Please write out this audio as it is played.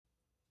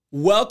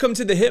Welcome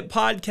to the H.I.T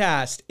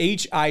podcast,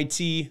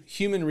 H.I.T,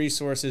 Human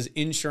Resources,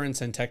 Insurance,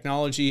 and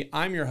Technology.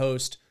 I'm your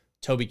host,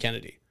 Toby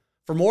Kennedy.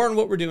 For more on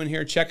what we're doing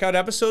here, check out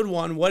episode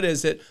 1, What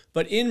Is It?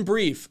 But in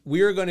brief,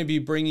 we are going to be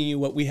bringing you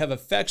what we have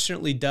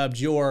affectionately dubbed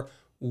your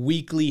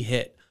weekly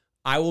hit.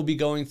 I will be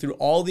going through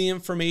all the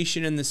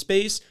information in the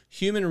space,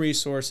 human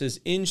resources,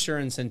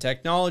 insurance, and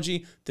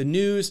technology, the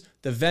news,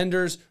 the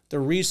vendors,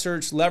 the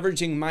research,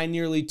 leveraging my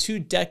nearly 2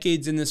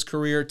 decades in this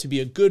career to be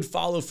a good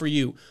follow for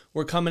you.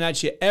 We're coming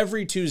at you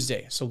every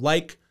Tuesday. So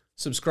like,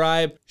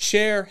 subscribe,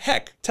 share,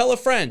 heck, tell a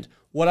friend.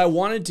 What I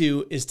want to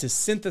do is to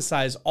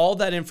synthesize all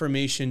that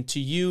information to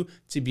you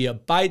to be a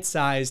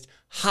bite-sized,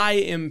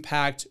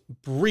 high-impact,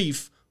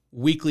 brief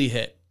weekly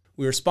hit.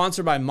 We are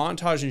sponsored by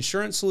Montage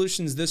Insurance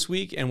Solutions this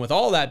week, and with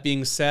all that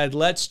being said,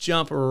 let's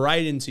jump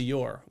right into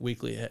your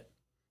weekly hit.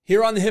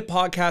 Here on the H.I.T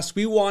podcast,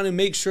 we want to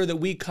make sure that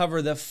we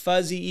cover the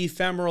fuzzy,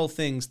 ephemeral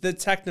things, the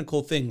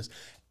technical things,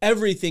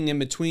 everything in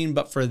between.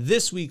 But for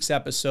this week's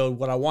episode,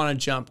 what I want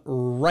to jump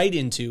right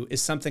into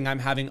is something I'm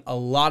having a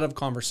lot of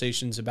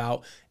conversations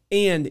about,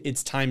 and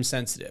it's time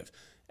sensitive,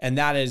 and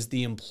that is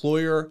the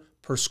employer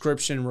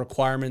prescription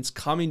requirements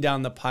coming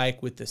down the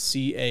pike with the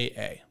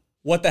CAA.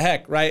 What the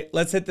heck, right?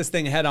 Let's hit this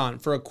thing head on.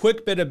 For a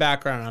quick bit of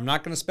background, I'm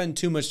not going to spend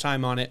too much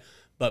time on it,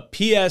 but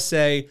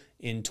PSA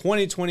in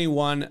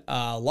 2021,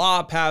 a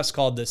law passed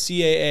called the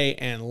CAA,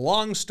 and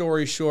long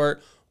story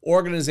short,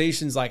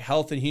 organizations like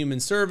Health and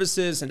Human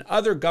Services and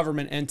other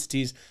government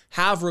entities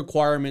have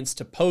requirements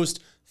to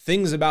post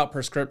things about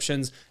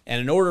prescriptions,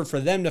 and in order for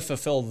them to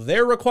fulfill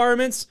their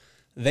requirements,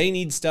 they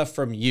need stuff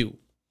from you,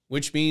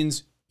 which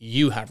means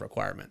you have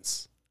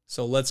requirements.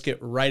 So let's get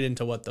right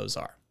into what those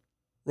are.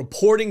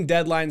 Reporting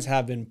deadlines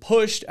have been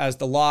pushed as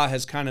the law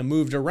has kind of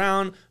moved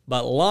around,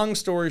 but long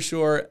story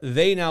short,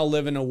 they now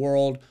live in a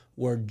world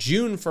where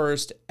June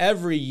 1st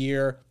every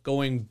year,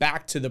 going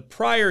back to the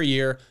prior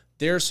year,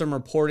 there's some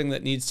reporting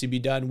that needs to be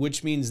done,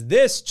 which means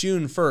this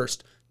June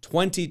 1st,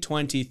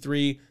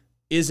 2023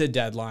 is a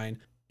deadline,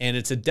 and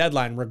it's a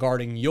deadline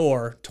regarding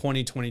your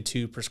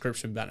 2022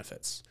 prescription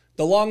benefits.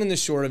 The long and the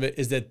short of it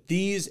is that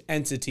these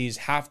entities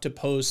have to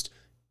post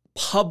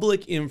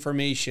public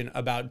information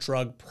about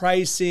drug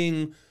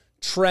pricing,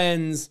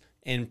 trends,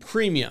 and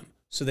premium.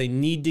 So they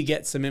need to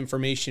get some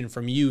information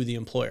from you, the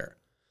employer.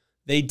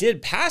 They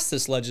did pass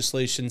this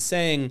legislation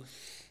saying,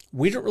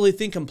 we don't really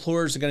think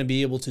employers are going to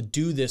be able to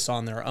do this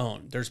on their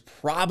own. There's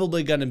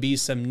probably going to be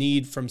some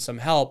need from some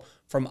help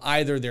from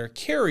either their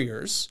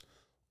carriers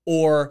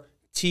or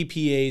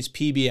TPAs,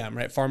 PBM,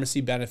 right?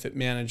 Pharmacy benefit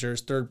managers,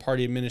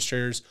 third-party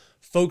administrators,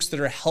 folks that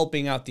are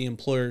helping out the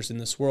employers in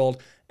this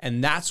world.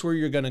 And that's where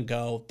you're going to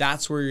go.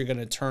 That's where you're going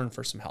to turn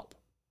for some help.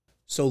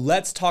 So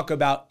let's talk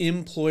about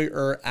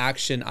employer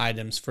action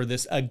items for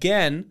this,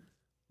 again,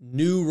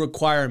 new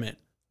requirement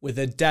with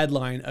a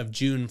deadline of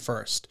June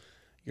 1st.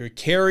 Your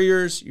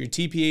carriers, your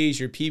TPAs,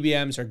 your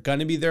PBMs are going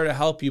to be there to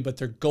help you, but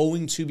they're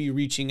going to be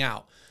reaching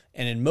out.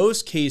 And in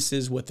most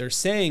cases, what they're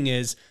saying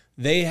is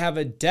they have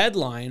a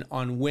deadline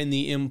on when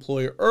the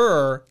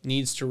employer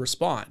needs to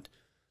respond.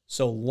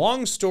 So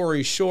long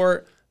story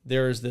short,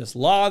 there's this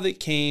law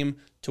that came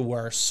to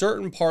where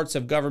certain parts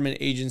of government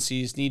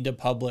agencies need to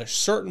publish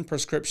certain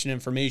prescription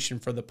information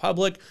for the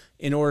public.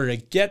 In order to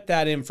get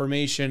that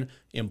information,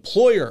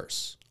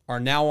 employers are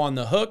now on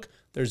the hook.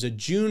 There's a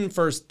June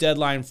 1st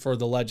deadline for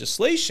the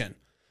legislation,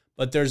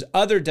 but there's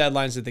other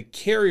deadlines that the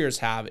carriers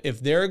have.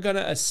 If they're going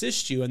to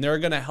assist you and they're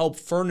going to help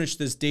furnish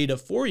this data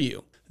for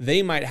you,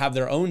 they might have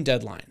their own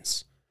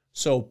deadlines.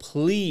 So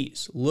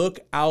please look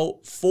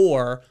out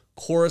for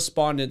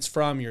correspondence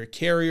from your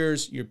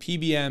carriers, your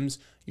PBMs,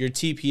 your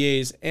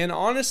TPAs, and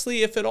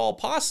honestly, if at all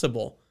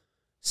possible,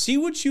 see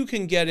what you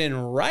can get in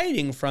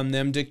writing from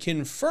them to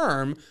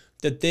confirm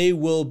that they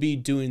will be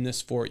doing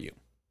this for you.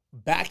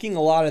 Backing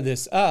a lot of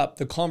this up,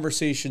 the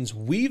conversations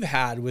we've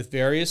had with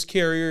various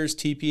carriers,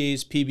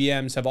 TPAs,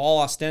 PBMs have all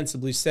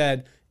ostensibly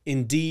said,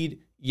 indeed,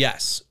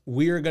 yes,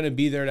 we are going to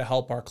be there to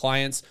help our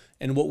clients.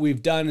 And what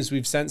we've done is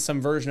we've sent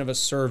some version of a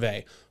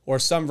survey or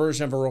some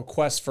version of a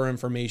request for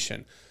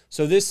information.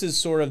 So this is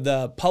sort of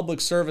the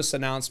public service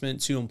announcement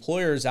to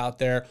employers out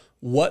there,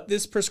 what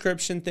this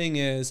prescription thing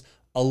is,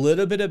 a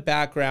little bit of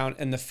background,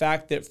 and the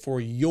fact that for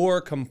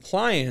your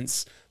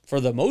compliance, for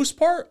the most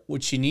part,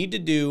 what you need to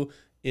do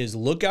is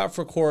look out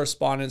for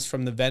correspondence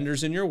from the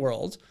vendors in your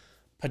world,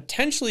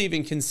 potentially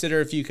even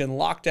consider if you can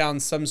lock down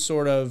some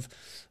sort of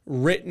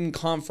written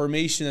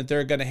confirmation that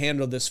they're going to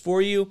handle this for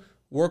you.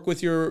 Work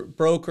with your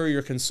broker,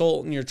 your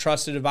consultant, your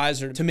trusted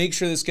advisor to make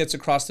sure this gets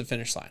across the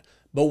finish line.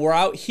 But we're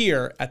out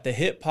here at the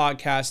H.I.T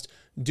podcast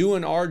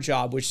doing our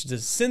job, which is to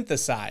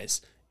synthesize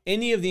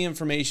any of the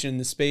information in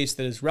the space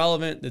that is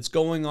relevant, that's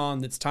going on,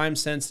 that's time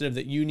sensitive,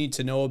 that you need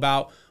to know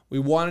about. We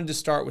wanted to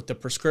start with the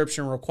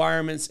prescription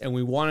requirements, and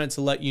we wanted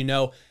to let you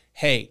know,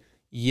 hey,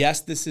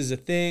 yes, this is a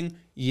thing.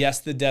 Yes,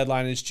 the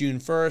deadline is June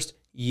 1st.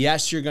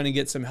 Yes, you're going to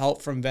get some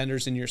help from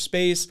vendors in your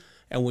space.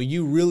 And what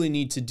you really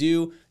need to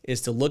do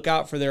is to look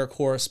out for their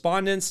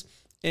correspondence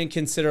and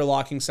consider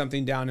locking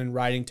something down in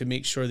writing to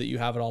make sure that you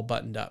have it all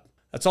buttoned up.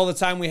 That's all the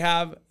time we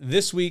have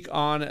this week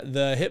on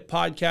the HIT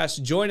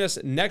Podcast. Join us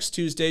next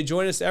Tuesday.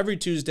 Join us every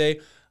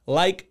Tuesday.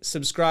 Like,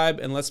 subscribe,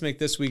 and let's make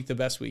this week the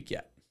best week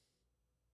yet.